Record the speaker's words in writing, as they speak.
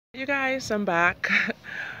You guys, I'm back.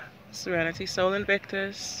 Serenity, Soul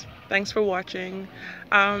Invictus. Thanks for watching.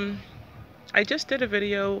 I just did a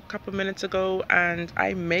video a couple minutes ago and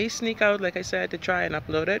I may sneak out, like I said, to try and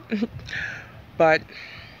upload it. But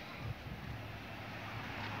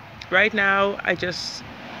right now I just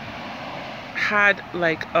had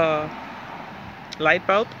like a light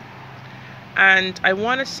bulb, and I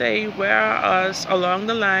want to say, whereas along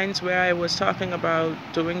the lines where I was talking about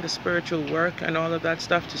doing the spiritual work and all of that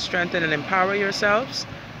stuff to strengthen and empower yourselves,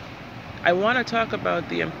 I want to talk about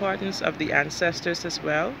the importance of the ancestors as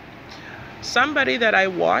well. Somebody that I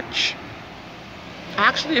watch,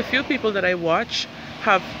 actually a few people that I watch,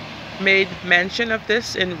 have made mention of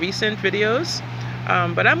this in recent videos.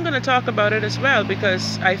 But I'm going to talk about it as well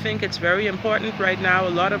because I think it's very important right now. A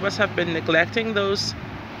lot of us have been neglecting those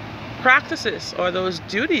practices or those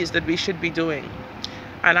duties that we should be doing.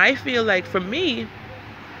 And I feel like for me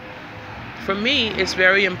it's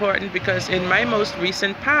very important because in my most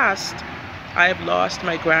recent past, I have lost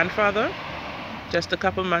my grandfather just a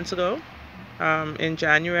couple months ago, in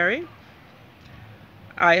January.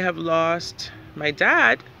 I have lost my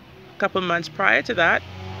dad a couple months prior to that,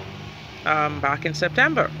 back in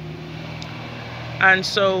September. And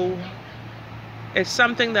so it's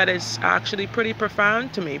something that is actually pretty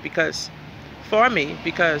profound to me because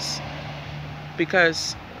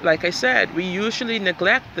like I said, we usually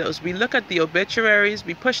neglect those. We look at the obituaries,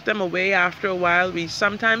 we push them away after a while. We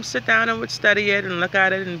sometimes sit down and would study it and look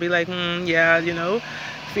at it and be like, yeah, you know,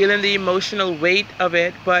 feeling the emotional weight of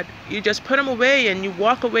it, but you just put them away and you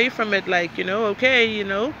walk away from it like, you know, okay, you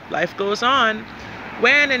know, life goes on,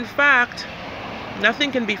 when in fact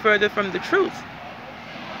nothing can be further from the truth.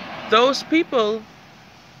 Those people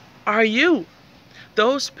are you.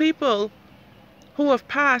 Those people who have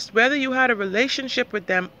passed, whether you had a relationship with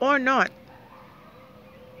them or not,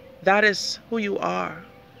 that is who you are.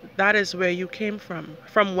 That is where you came from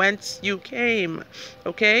whence you came,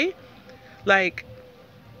 okay? Like,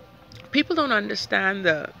 people don't understand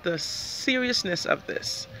the seriousness of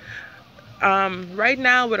this. Right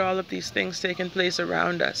now, with all of these things taking place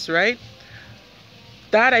around us, right?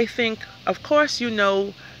 That, I think, of course, you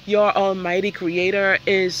know, your almighty creator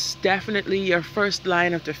is definitely your first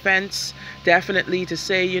line of defense. Definitely to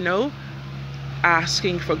say, you know,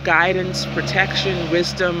 asking for guidance, protection,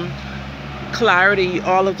 wisdom, clarity,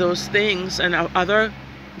 all of those things and other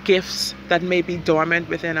gifts that may be dormant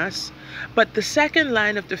within us. But the second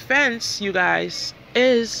line of defense, you guys,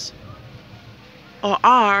 is or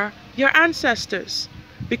are your ancestors.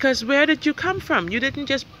 Because where did you come from? You didn't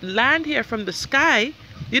just land here from the sky.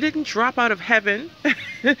 You didn't drop out of heaven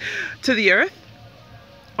to the earth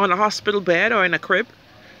on a hospital bed or in a crib.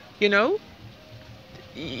 You know,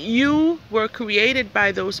 you were created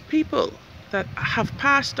by those people that have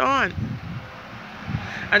passed on.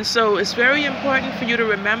 And so it's very important for you to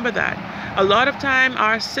remember that. A lot of time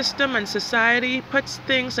our system and society puts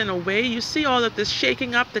things in a way. You see all of this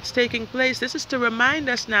shaking up that's taking place. This is to remind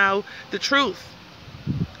us now the truth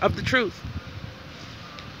of the truth.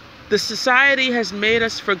 The society has made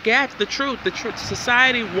us forget the truth. The truth.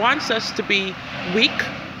 Society wants us to be weak.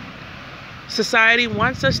 Society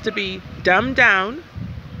wants us to be dumbed down,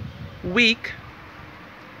 weak,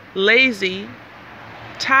 lazy,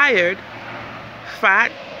 tired, fat,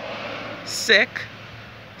 sick,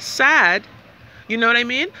 sad. You know what I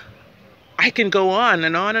mean? I can go on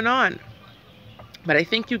and on and on. But I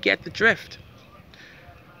think you get the drift.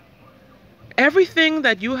 Everything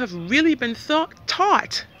that you have really been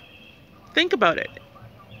taught, think about it.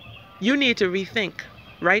 You need to rethink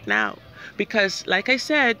right now. Because like I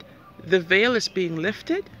said, the veil is being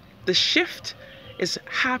lifted. The shift is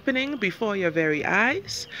happening before your very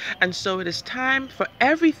eyes. And so it is time for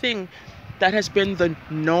everything that has been the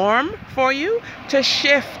norm for you to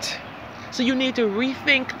shift. So you need to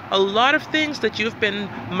rethink a lot of things that you've been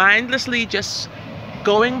mindlessly just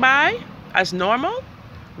going by as normal.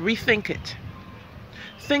 Rethink it.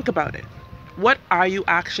 Think about it. What are you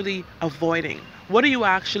actually avoiding? What are you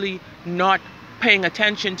actually not paying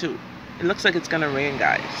attention to? It looks like it's gonna rain,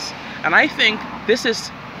 guys. And I think this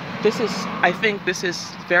is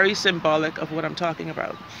very symbolic of what I'm talking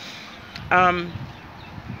about. I'm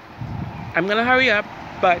gonna hurry up,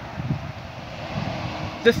 but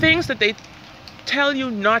the things that they tell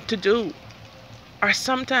you not to do are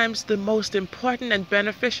sometimes the most important and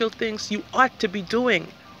beneficial things you ought to be doing.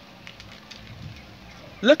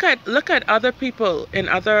 Look at other people in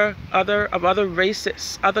other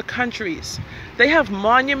races, other countries. They have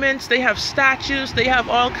monuments, they have statues, they have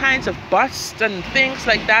all kinds of busts and things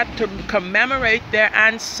like that to commemorate their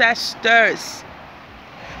ancestors.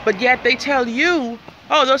 But yet they tell you,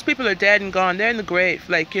 oh, those people are dead and gone. They're in the grave.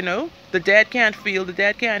 Like, the dead can't feel, the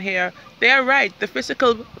dead can't hear. They are right. The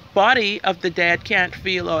physical body of the dead can't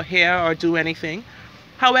feel or hear or do anything.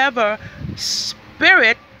 However,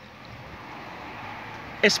 spirit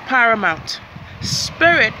is paramount.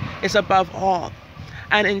 Spirit is above all.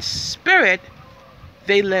 And in spirit,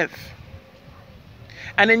 they live.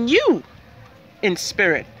 And in you, in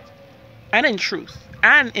spirit, and in truth,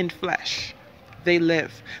 and in flesh, they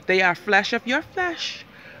live. They are flesh of your flesh,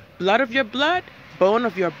 blood of your blood, bone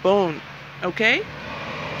of your bone. Okay?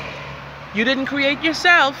 You didn't create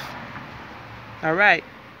yourself. All right.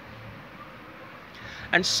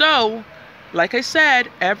 And so, like I said,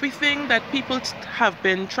 everything that people have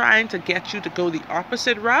been trying to get you to go the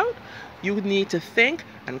opposite route, you need to think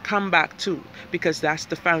and come back to, because that's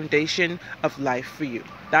the foundation of life for you.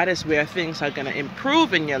 That is where things are going to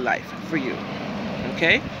improve in your life for you.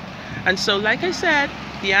 Okay? And so, like I said,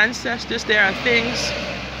 the ancestors, there are things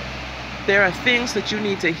that you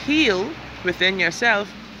need to heal within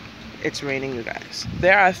yourself. It's raining, you guys.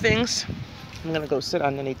 There are things. I'm going to go sit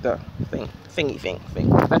underneath the thingy thing.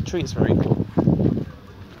 That tree is very cool.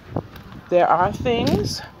 There are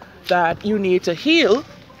things that you need to heal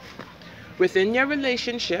within your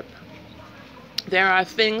relationship. There are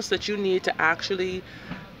things that you need to actually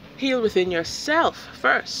heal within yourself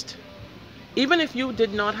first. Even if you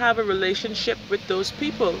did not have a relationship with those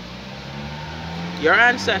people, your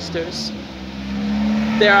ancestors,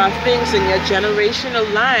 there are things in your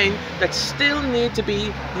generational line that still need to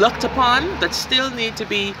be looked upon, that still need to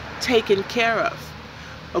be taken care of.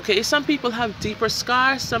 Okay, some people have deeper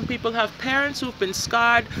scars. Some people have parents who've been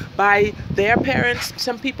scarred by their parents.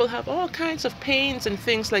 Some people have all kinds of pains and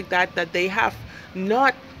things like that that they have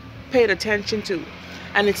not paid attention to.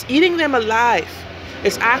 And it's eating them alive.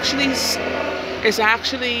 It's actually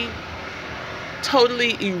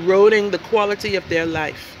totally eroding the quality of their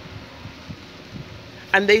life.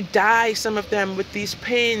 And they die, some of them, with these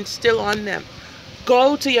pains still on them.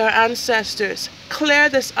 Go to your ancestors. Clear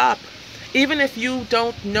this up. Even if you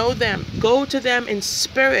don't know them, go to them in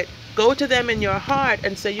spirit. Go to them in your heart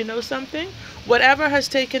and say, you know something? Whatever has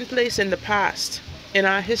taken place in the past, in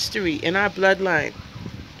our history, in our bloodline,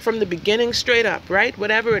 from the beginning straight up, right?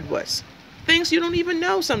 Whatever it was. Things you don't even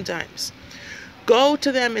know sometimes. Go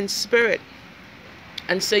to them in spirit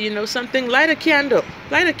and say, you know something? Light a candle.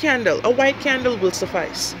 Light a candle. A white candle will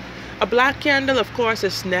suffice. A black candle, of course,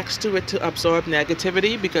 is next to it to absorb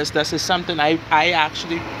negativity, because this is something I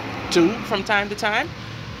actually do from time to time.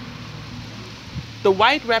 The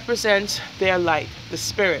white represents their light, the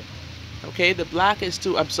spirit. Okay, the black is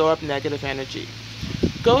to absorb negative energy.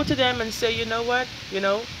 Go to them and say, you know what?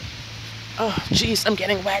 Oh, geez, I'm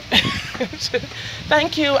getting wet.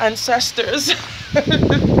 Thank you, ancestors.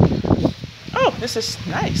 Oh, this is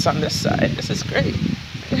nice on this side. This is great.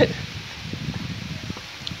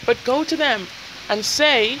 But go to them and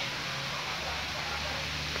say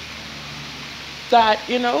that,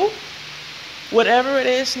 whatever it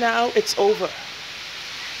is now, it's over.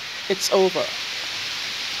 It's over.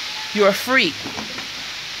 You are free.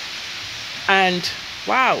 And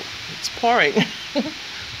wow, it's pouring.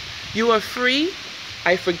 You are free.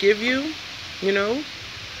 I forgive you.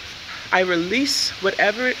 I release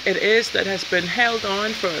whatever it is that has been held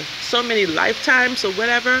on for so many lifetimes or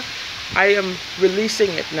whatever. I am releasing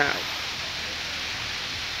it now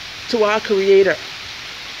to our Creator,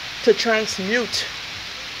 to transmute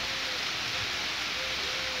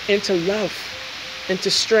into love,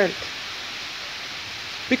 into strength.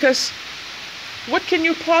 Because what can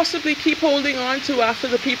you possibly keep holding on to after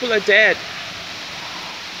the people are dead?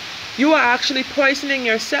 You are actually poisoning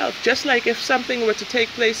yourself, just like if something were to take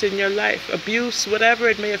place in your life, abuse, whatever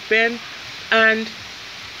it may have been. And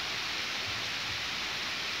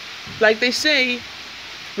like they say,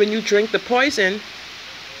 when you drink the poison,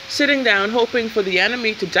 sitting down hoping for the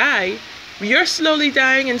enemy to die, you're slowly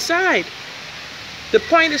dying inside. The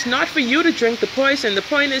point is not for you to drink the poison. The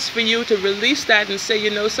point is for you to release that and say, you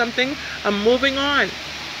know something, I'm moving on.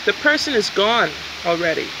 The person is gone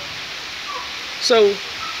already. So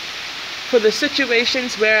for the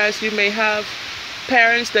situations, whereas you may have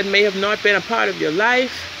parents that may have not been a part of your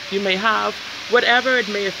life, you may have whatever it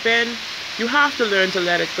may have been, you have to learn to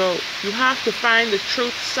let it go. You have to find the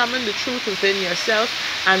truth, summon the truth within yourself,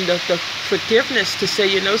 and the forgiveness to say,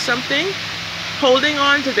 you know something, holding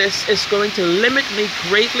on to this is going to limit me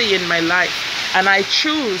greatly in my life, and I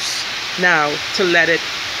choose now to let it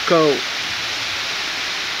go.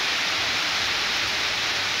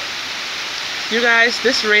 You guys,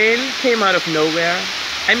 this rain came out of nowhere.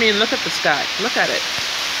 I mean, look at the sky. Look at it.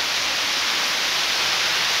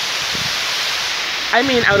 I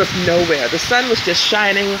mean out of nowhere. The sun was just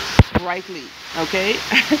shining brightly, okay?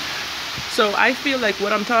 So I feel like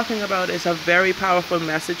what I'm talking about is a very powerful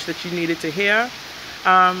message that you needed to hear.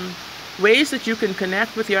 Ways that you can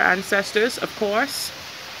connect with your ancestors, of course.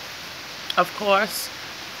 Of course,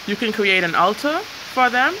 you can create an altar for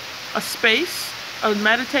them, a space, a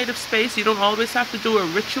meditative space. You don't always have to do a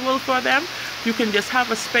ritual for them. You can just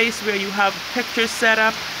have a space where you have pictures set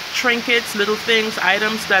up, trinkets, little things,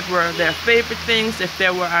 items that were their favorite things. If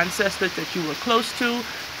there were ancestors that you were close to,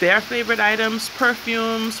 their favorite items,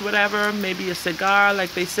 perfumes, whatever, maybe a cigar,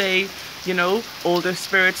 like they say, you know, older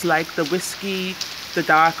spirits like the whiskey, the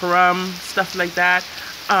dark rum, stuff like that.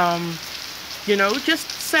 You know,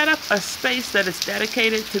 just set up a space that is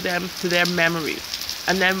dedicated to them, to their memory.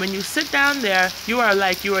 And then when you sit down there,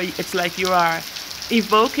 it's like you are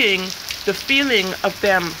evoking the feeling of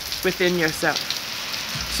them within yourself.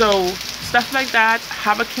 So stuff like that.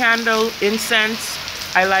 Have a candle, incense.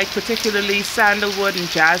 I like particularly sandalwood and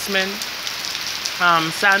jasmine.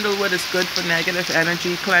 Sandalwood is good for negative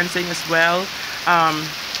energy cleansing as well.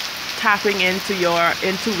 Tapping into your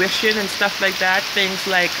intuition and stuff like that. Things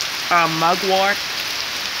like mugwort,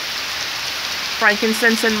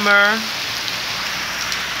 frankincense and myrrh.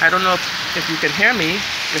 I don't know if you can hear me,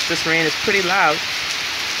 if this rain is pretty loud.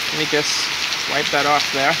 Let me just wipe that off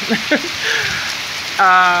there.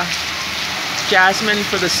 Jasmine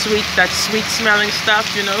for the sweet, that sweet smelling stuff,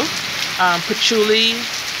 you know. Patchouli,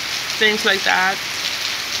 things like that.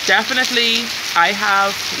 Definitely, I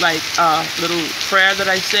have like a little prayer that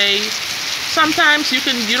I say. Sometimes you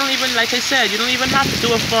don't even, like I said, you don't even have to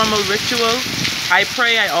do a formal ritual. I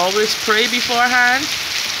always pray beforehand.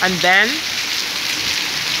 And then,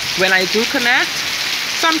 when I do connect,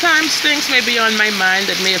 sometimes things may be on my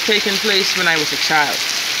mind that may have taken place when I was a child.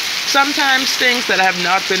 Sometimes things that have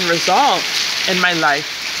not been resolved in my life,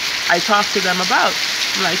 I talk to them about.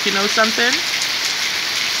 I'm like, you know something?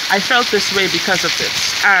 I felt this way because of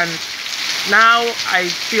this. And now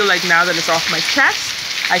I feel like now that it's off my chest,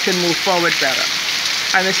 I can move forward better.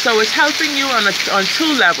 And so it's helping you on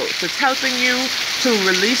two levels. It's helping you to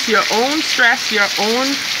release your own stress, your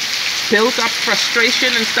own built up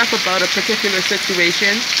frustration and stuff about a particular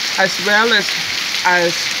situation, as well as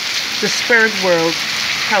the spirit world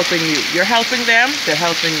helping you. You're helping them, they're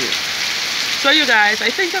helping you. So you guys,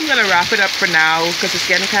 I think I'm going to wrap it up for now because it's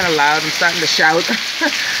getting kind of loud. I'm starting to shout.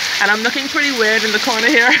 And I'm looking pretty weird in the corner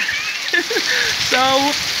here. So,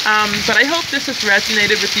 but I hope this has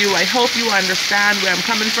resonated with you. I hope you understand where I'm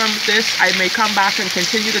coming from with this. I may come back and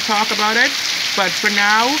continue to talk about it. But for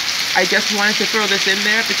now, I just wanted to throw this in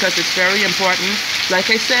there because it's very important.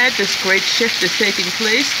 Like I said, this great shift is taking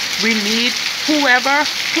place. We need whomever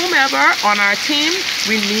on our team,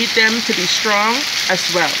 we need them to be strong as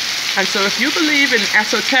well. And so if you believe in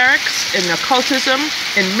esoterics, in occultism,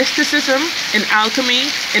 in mysticism, in alchemy,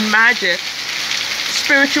 in magic,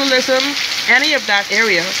 spiritualism, any of that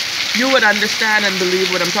area, you would understand and believe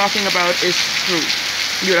what I'm talking about is true.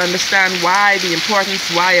 You would understand why the importance,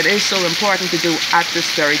 why it is so important to do at this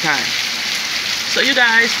very time. So you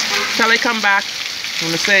guys, till I come back, I'm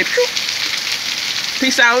going to say,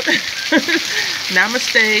 peace out.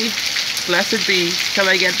 Namaste. Blessed be till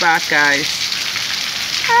I get back, guys.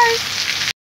 Bye.